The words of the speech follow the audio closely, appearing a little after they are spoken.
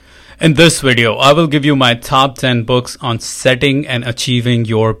In this video, I will give you my top 10 books on setting and achieving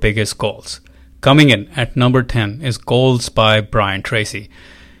your biggest goals. Coming in at number 10 is Goals by Brian Tracy.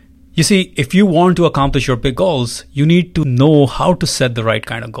 You see, if you want to accomplish your big goals, you need to know how to set the right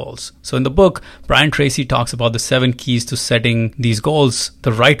kind of goals. So in the book, Brian Tracy talks about the 7 keys to setting these goals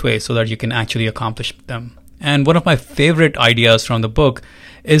the right way so that you can actually accomplish them. And one of my favorite ideas from the book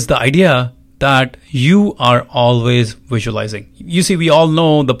is the idea that you are always visualizing. You see, we all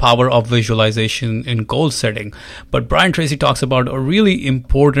know the power of visualization in goal setting, but Brian Tracy talks about a really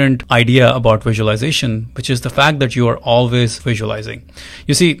important idea about visualization, which is the fact that you are always visualizing.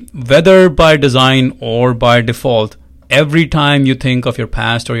 You see, whether by design or by default, every time you think of your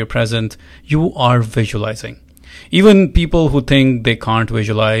past or your present, you are visualizing. Even people who think they can't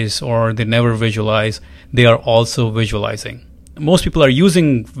visualize or they never visualize, they are also visualizing. Most people are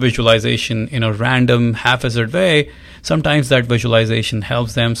using visualization in a random, haphazard way. Sometimes that visualization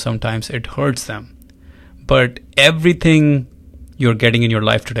helps them, sometimes it hurts them. But everything you're getting in your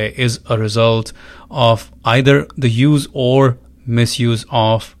life today is a result of either the use or misuse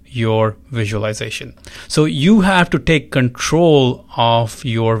of your visualization. So you have to take control of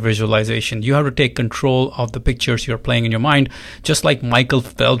your visualization. You have to take control of the pictures you're playing in your mind, just like Michael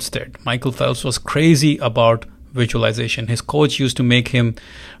Phelps did. Michael Phelps was crazy about visualization. His coach used to make him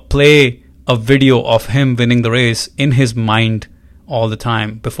play a video of him winning the race in his mind all the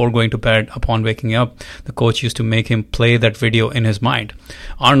time before going to bed. Upon waking up, the coach used to make him play that video in his mind.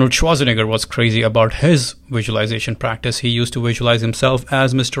 Arnold Schwarzenegger was crazy about his visualization practice. He used to visualize himself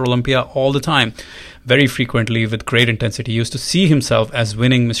as Mr. Olympia all the time, very frequently with great intensity. He used to see himself as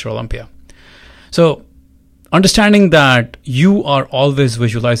winning Mr. Olympia. So understanding that you are always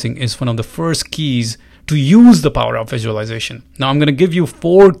visualizing is one of the first keys to use the power of visualization. Now I'm going to give you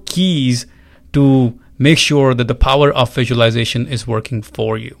 4 keys to make sure that the power of visualization is working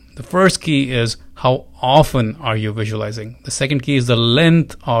for you. The first key is how often are you visualizing? The second key is the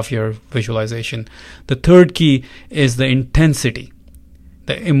length of your visualization. The third key is the intensity,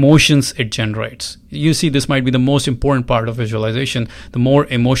 the emotions it generates. You see, this might be the most important part of visualization. The more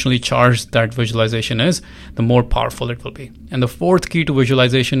emotionally charged that visualization is, the more powerful it will be. And the fourth key to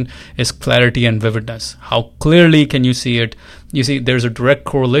visualization is clarity and vividness. How clearly can you see it? You see, there's a direct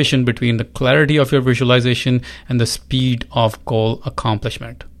correlation between the clarity of your visualization and the speed of goal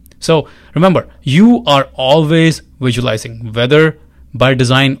accomplishment. So remember, you are always visualizing, whether by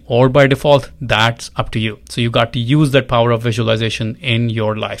design or by default, that's up to you. So you got to use that power of visualization in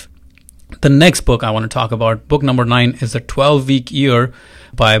your life. The next book I want to talk about, book number 9, is The 12-Week Year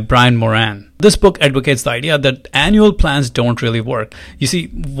by Brian Moran. This book advocates the idea that annual plans don't really work. You see,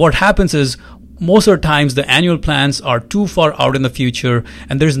 what happens is most of the times the annual plans are too far out in the future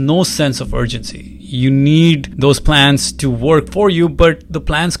and there's no sense of urgency. You need those plans to work for you, but the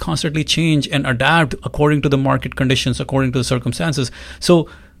plans constantly change and adapt according to the market conditions, according to the circumstances. So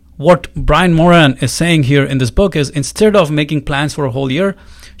what Brian Moran is saying here in this book is, instead of making plans for a whole year,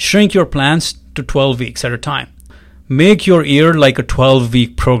 shrink your plans to 12 weeks at a time. Make your year like a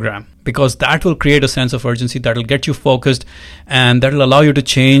 12-week program, because that will create a sense of urgency, that will get you focused, and that will allow you to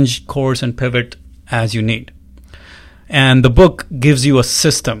change course and pivot as you need. And the book gives you a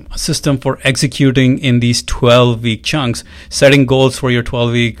system for executing in these 12-week chunks, setting goals for your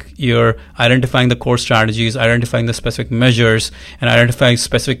 12-week year, identifying the core strategies, identifying the specific measures, and identifying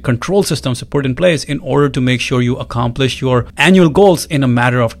specific control systems to put in place in order to make sure you accomplish your annual goals in a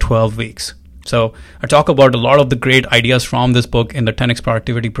matter of 12 weeks. So I talk about a lot of the great ideas from this book in the 10x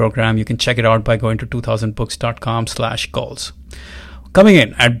Productivity Program. You can check it out by going to 2000books.com/goals. Coming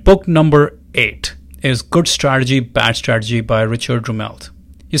in at book number 8 is Good Strategy, Bad Strategy by Richard Rumelt.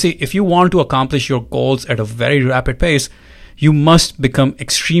 You see, if you want to accomplish your goals at a very rapid pace, you must become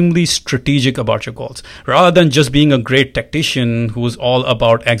extremely strategic about your goals. Rather than just being a great tactician who's all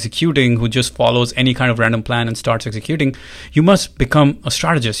about executing, who just follows any kind of random plan and starts executing, you must become a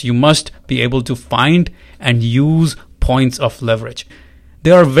strategist. You must be able to find and use points of leverage.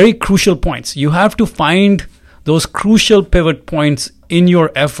 There are very crucial points. You have to find those crucial pivot points in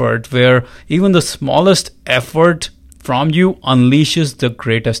your effort where even the smallest effort from you unleashes the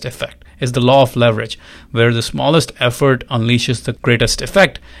greatest effect. Is the law of leverage, where the smallest effort unleashes the greatest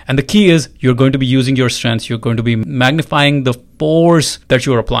effect. And the key is, you're going to be using your strengths. You're going to be magnifying the force that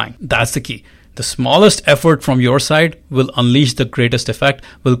you're applying. That's the key. The smallest effort from your side will unleash the greatest effect,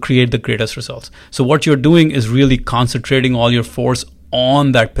 will create the greatest results. So what you're doing is really concentrating all your force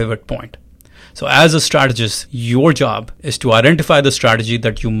on that pivot point. So as a strategist, your job is to identify the strategy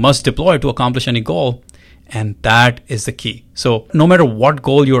that you must deploy to accomplish any goal. And that is the key. So no matter what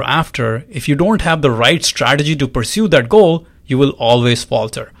goal you're after, if you don't have the right strategy to pursue that goal, you will always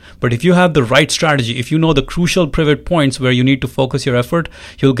falter. But if you have the right strategy, if you know the crucial pivot points where you need to focus your effort,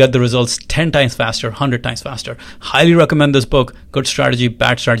 you'll get the results 10 times faster, 100 times faster. Highly recommend this book, Good Strategy,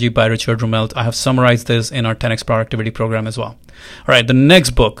 Bad Strategy by Richard Rumelt. I have summarized this in our 10x Productivity program as well. All right, the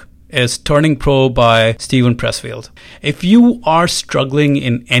next book is Turning Pro by Steven Pressfield. If you are struggling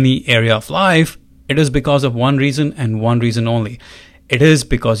in any area of life, it is because of one reason and one reason only. It is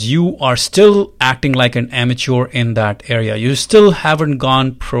because you are still acting like an amateur in that area. You still haven't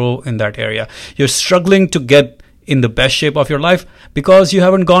gone pro in that area. You're struggling to get in the best shape of your life because you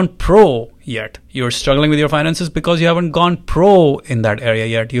haven't gone pro yet. You're struggling with your finances because you haven't gone pro in that area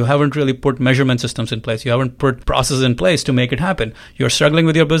yet. You haven't really put measurement systems in place. You haven't put processes in place to make it happen. You're struggling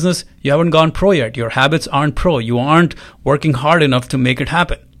with your business. You haven't gone pro yet. Your habits aren't pro. You aren't working hard enough to make it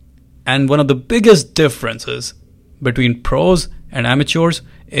happen. And one of the biggest differences between pros and amateurs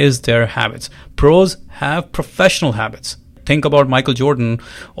is their habits. Pros have professional habits. Think about Michael Jordan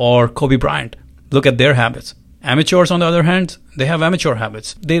or Kobe Bryant. Look at their habits. Amateurs, on the other hand, they have amateur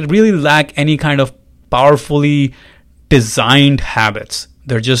habits. They really lack any kind of powerfully designed habits.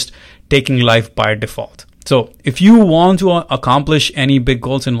 They're just taking life by default. So if you want to accomplish any big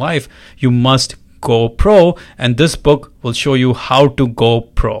goals in life, you must go pro, and this book will show you how to go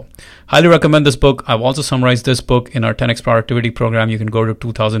pro. Highly recommend this book. I've also summarized this book in our 10x Productivity program. You can go to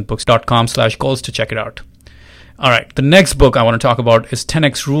 2000books.com/goals to check it out. All right, the next book I want to talk about is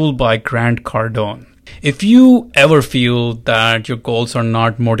 10x Rule by Grant Cardone. If you ever feel that your goals are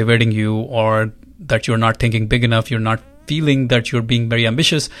not motivating you or that you're not thinking big enough, you're not feeling that you're being very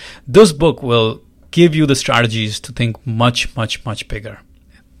ambitious, this book will give you the strategies to think much, much, much bigger.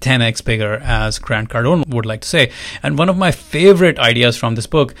 10x bigger, as Grant Cardone would like to say. And one of my favorite ideas from this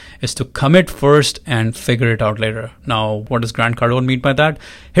book is to commit first and figure it out later. Now, what does Grant Cardone mean by that?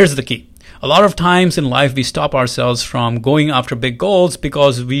 Here's the key. A lot of times in life, we stop ourselves from going after big goals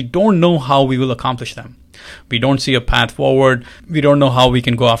because we don't know how we will accomplish them. We don't see a path forward. We don't know how we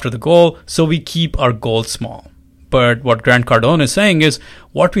can go after the goal, so we keep our goals small. But what Grant Cardone is saying is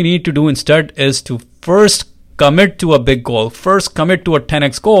what we need to do instead is to first commit to a big goal. First commit to a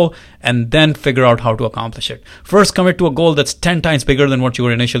 10x goal and then figure out how to accomplish it. First commit to a goal that's 10 times bigger than what you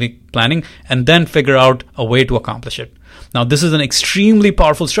were initially planning and then figure out a way to accomplish it. Now, this is an extremely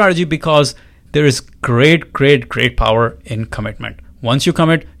powerful strategy because there is great power in commitment. Once you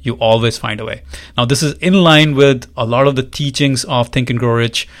commit, you always find a way. Now, this is in line with a lot of the teachings of Think and Grow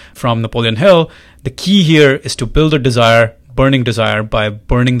Rich from Napoleon Hill. The key here is to build a desire, burning desire by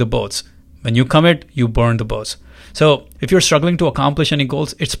burning the boats. When you commit, you burn the boats. So if you're struggling to accomplish any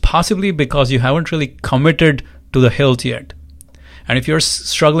goals, it's possibly because you haven't really committed to the hilt yet. And if you're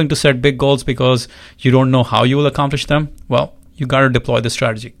struggling to set big goals because you don't know how you will accomplish them, well, you got to deploy the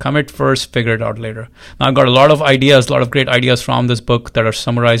strategy. Commit first, figure it out later. Now, I've got a lot of great ideas from this book that are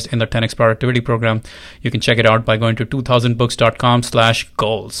summarized in the 10x Productivity program. You can check it out by going to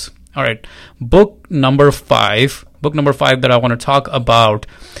 2000books.com/goals. All right. Book number five that I want to talk about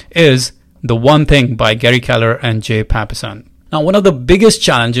is The One Thing by Gary Keller and Jay Papasan. Now, one of the biggest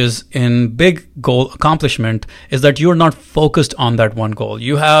challenges in big goal accomplishment is that you're not focused on that one goal.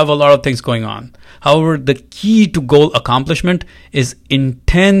 You have a lot of things going on. However, the key to goal accomplishment is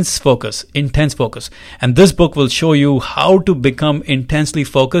intense focus. And this book will show you how to become intensely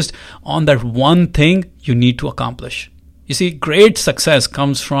focused on that one thing you need to accomplish. You see, great success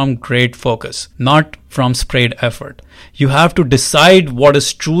comes from great focus, not from sprayed effort. You have to decide what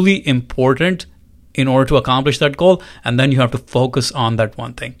is truly important in order to accomplish that goal, and then you have to focus on that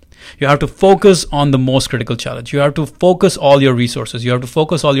one thing. You have to focus on the most critical challenge. You have to focus all your resources. You have to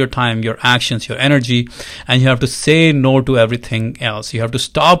focus all your time, your actions, your energy, and you have to say no to everything else. You have to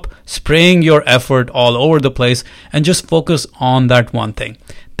stop spraying your effort all over the place and just focus on that one thing.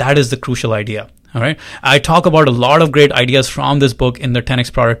 That is the crucial idea. All right. I talk about a lot of great ideas from this book in the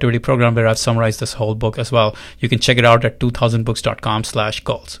 10x Productivity program where I've summarized this whole book as well. You can check it out at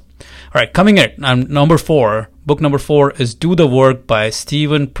 2000books.com/goals. All right, coming in book number four is Do the Work by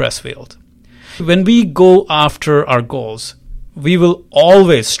Steven Pressfield. When we go after our goals, we will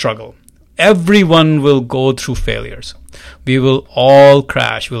always struggle. Everyone will go through failures. We will all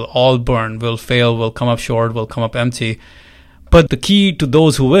crash, we'll all burn, we'll fail, we'll come up short, we'll come up empty. But the key to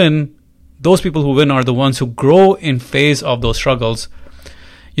those people who win are the ones who grow in face of those struggles.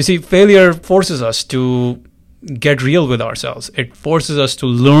 You see, failure forces us to get real with ourselves. It forces us to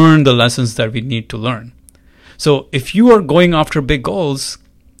learn the lessons that we need to learn. So if you are going after big goals,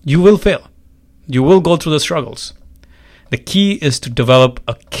 you will fail. You will go through the struggles. The key is to develop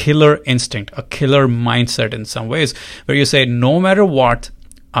a killer instinct, a killer mindset in some ways, where you say, no matter what,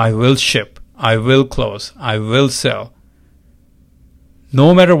 I will ship, I will close, I will sell.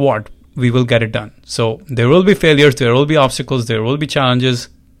 no matter what, we will get it done. So there will be failures, there will be obstacles, there will be challenges,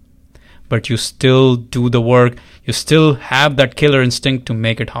 but you still do the work. You still have that killer instinct to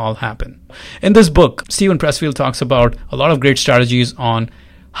make it all happen. In this book, Steven Pressfield talks about a lot of great strategies on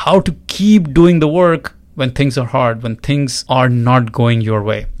how to keep doing the work when things are hard, when things are not going your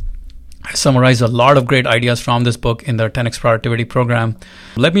way. I summarize a lot of great ideas from this book in the 10x Productivity Program.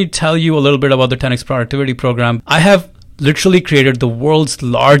 Let me tell you a little bit about the 10x Productivity Program. I have literally created the world's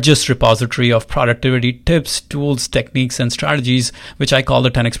largest repository of productivity tips, tools, techniques, and strategies, which I call the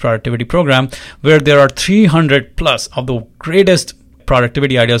 10x Productivity Program, where there are 300 plus of the greatest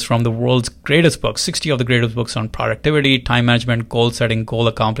productivity ideas from the world's greatest books, 60 of the greatest books on productivity, time management, goal setting, goal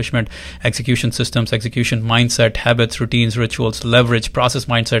accomplishment, execution systems, execution mindset, habits, routines, rituals, leverage, process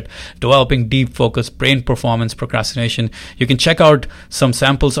mindset, developing deep focus, brain performance, procrastination. You can check out some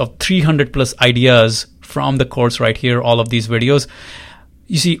samples of 300 plus ideas from the course right here, all of these videos.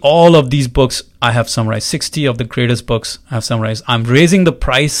 You see, all of these books I have summarized, 60 of the greatest books I have summarized. I'm raising the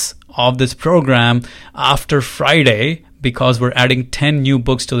price of this program after Friday because we're adding 10 new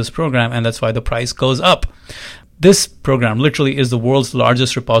books to this program, and that's why the price goes up. This program literally is the world's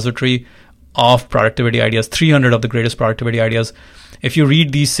largest repository of productivity ideas, 300 of the greatest productivity ideas. If you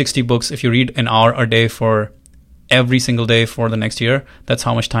read these 60 books, if you read an hour a day for every single day for the next year, that's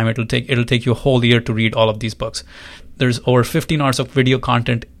how much time it'll take. It'll take you a whole year to read all of these books. There's over 15 hours of video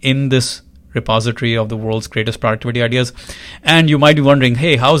content in this repository of the world's greatest productivity ideas. And you might be wondering,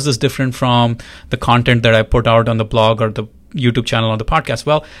 hey, how is this different from the content that I put out on the blog or the YouTube channel or the podcast?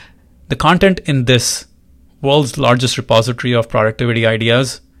 Well, the content in this world's largest repository of productivity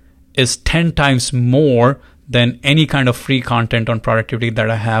ideas is 10 times more than any kind of free content on productivity that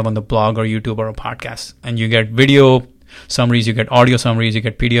I have on the blog or YouTube or a podcast. And you get video summaries, you get audio summaries, you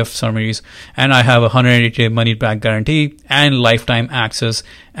get PDF summaries, and I have a 180-day money-back guarantee and lifetime access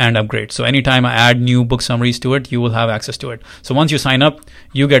and upgrade. So anytime I add new book summaries to it, you will have access to it. So once you sign up,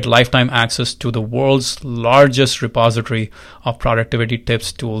 you get lifetime access to the world's largest repository of productivity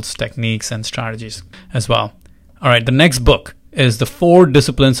tips, tools, techniques, and strategies as well. All right, the next book is The 4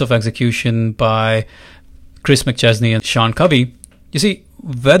 Disciplines of Execution by Chris McChesney and Sean Covey. You see,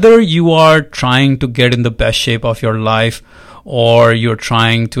 whether you are trying to get in the best shape of your life or you're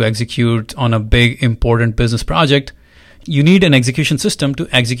trying to execute on a big, important business project, you need an execution system to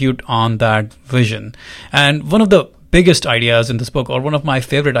execute on that vision. And one of the biggest ideas in this book, or one of my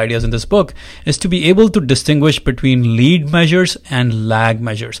favorite ideas in this book, is to be able to distinguish between lead measures and lag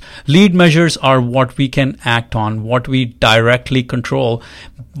measures. Lead measures are what we can act on, what we directly control,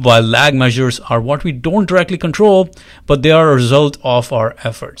 while lag measures are what we don't directly control, but they are a result of our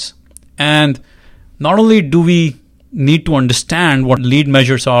efforts. And not only do we need to understand what lead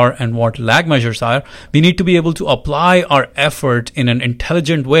measures are and what lag measures are, we need to be able to apply our effort in an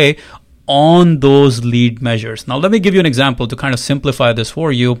intelligent way on those lead measures. Now, let me give you an example to kind of simplify this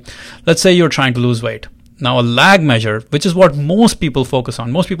for you. Let's say you're trying to lose weight. Now, a lag measure, which is what most people focus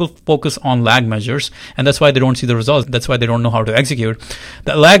on. Most people focus on lag measures, and that's why they don't see the results. That's why they don't know how to execute.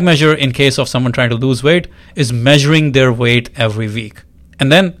 The lag measure, in case of someone trying to lose weight, is measuring their weight every week.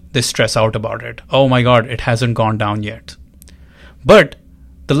 And then they stress out about it. Oh my God, it hasn't gone down yet. But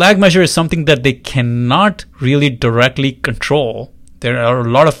the lag measure is something that they cannot really directly control. There are a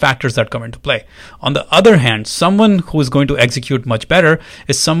lot of factors that come into play. On the other hand, someone who is going to execute much better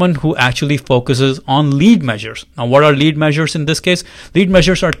is someone who actually focuses on lead measures. Now, what are lead measures in this case? Lead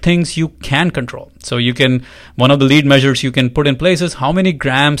measures are things you can control. So one of the lead measures you can put in place is how many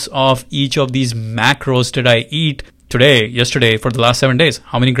grams of each of these macros did I eat today, yesterday, for the last 7 days?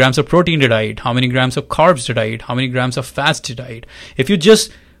 How many grams of protein did I eat? How many grams of carbs did I eat? How many grams of fats did I eat? If you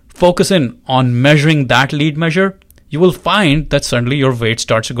just focus in on measuring that lead measure, you will find that suddenly your weight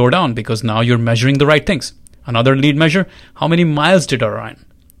starts to go down because now you're measuring the right things. Another lead measure, how many miles did I run?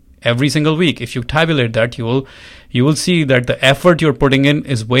 Every single week, if you tabulate that, you will see that the effort you're putting in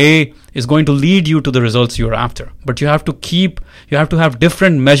is going to lead you to the results you're after. But you have to have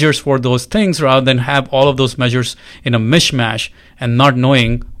different measures for those things rather than have all of those measures in a mishmash and not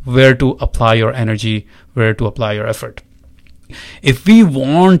knowing where to apply your energy, where to apply your effort. If we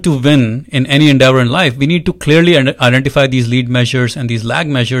want to win in any endeavor in life, we need to clearly identify these lead measures and these lag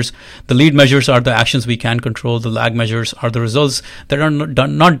measures. The lead measures are the actions we can control. The lag measures are the results that are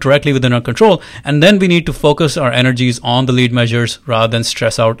not directly within our control. And then we need to focus our energies on the lead measures rather than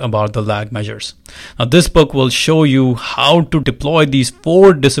stress out about the lag measures. Now, this book will show you how to deploy these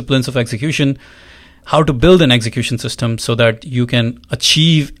 4 disciplines of execution, how to build an execution system so that you can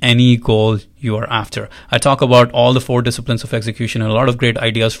achieve any goal you are after. I talk about all the 4 disciplines of execution and a lot of great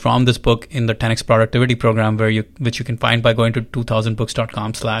ideas from this book in the 10x productivity program, which you can find by going to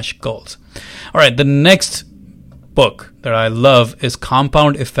 2000books.com/goals. All right, the next book that I love is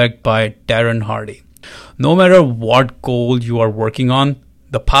Compound Effect by Darren Hardy. No matter what goal you are working on,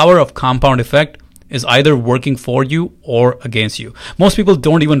 the power of compound effect is either working for you or against you. Most people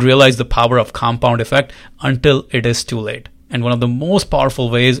don't even realize the power of compound effect until it is too late. And one of the most powerful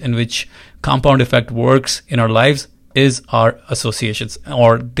ways in which compound effect works in our lives is our associations,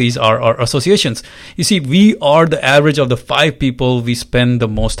 or these are our associations. You see, we are the average of the 5 people we spend the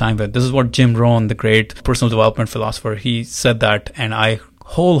most time with. This is what Jim Rohn, the great personal development philosopher, he said that, and I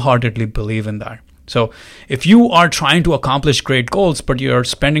wholeheartedly believe in that. So if you are trying to accomplish great goals, but you're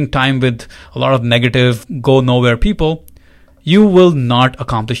spending time with a lot of negative, go nowhere people, you will not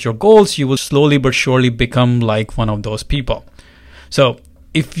accomplish your goals. You will slowly but surely become like one of those people. So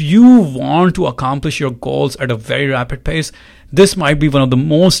if you want to accomplish your goals at a very rapid pace, this might be one of the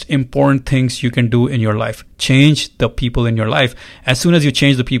most important things you can do in your life. Change the people in your life. As soon as you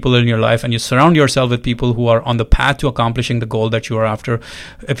change the people in your life and you surround yourself with people who are on the path to accomplishing the goal that you are after,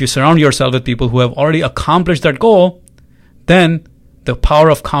 if you surround yourself with people who have already accomplished that goal, then the power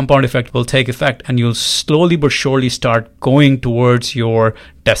of compound effect will take effect and you'll slowly but surely start going towards your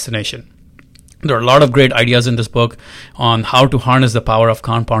destination. There are a lot of great ideas in this book on how to harness the power of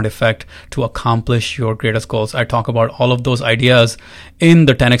compound effect to accomplish your greatest goals. I talk about all of those ideas in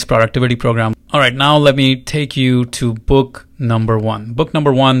the 10x productivity program. All right, now let me take you to book number 1. Book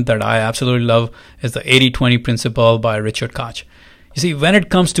number 1 that I absolutely love is the 80-20 principle by Richard Koch. You see, when it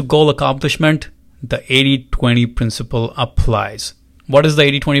comes to goal accomplishment, the 80-20 principle applies. What is the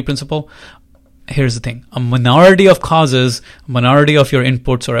 80-20 principle? Here's the thing. A minority of causes, a minority of your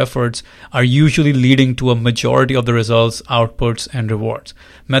inputs or efforts are usually leading to a majority of the results, outputs, and rewards.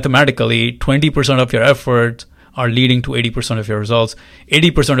 Mathematically, 20% of your efforts are leading to 80% of your results.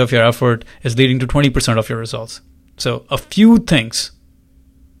 80% of your effort is leading to 20% of your results. So a few things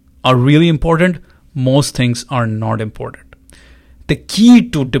are really important. Most things are not important. The key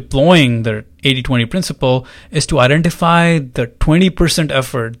to deploying the 80-20 principle is to identify the 20%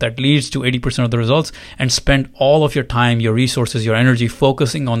 effort that leads to 80% of the results and spend all of your time, your resources, your energy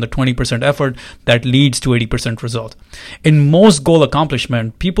focusing on the 20% effort that leads to 80% result. In most goal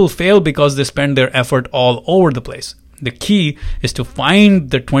accomplishment, people fail because they spend their effort all over the place. The key is to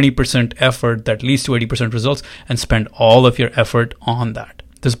find the 20% effort that leads to 80% results and spend all of your effort on that.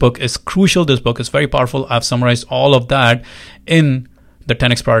 This book is crucial. This book is very powerful. I've summarized all of that in the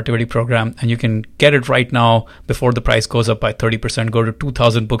 10x productivity program, and you can get it right now before the price goes up by 30%. Go to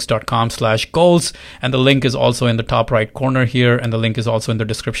 2000books.com/goals, and the link is also in the top right corner here, and the link is also in the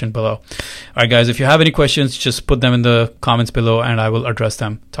description below. All right, guys, if you have any questions, just put them in the comments below and I will address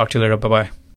them. Talk to you later. Bye-bye.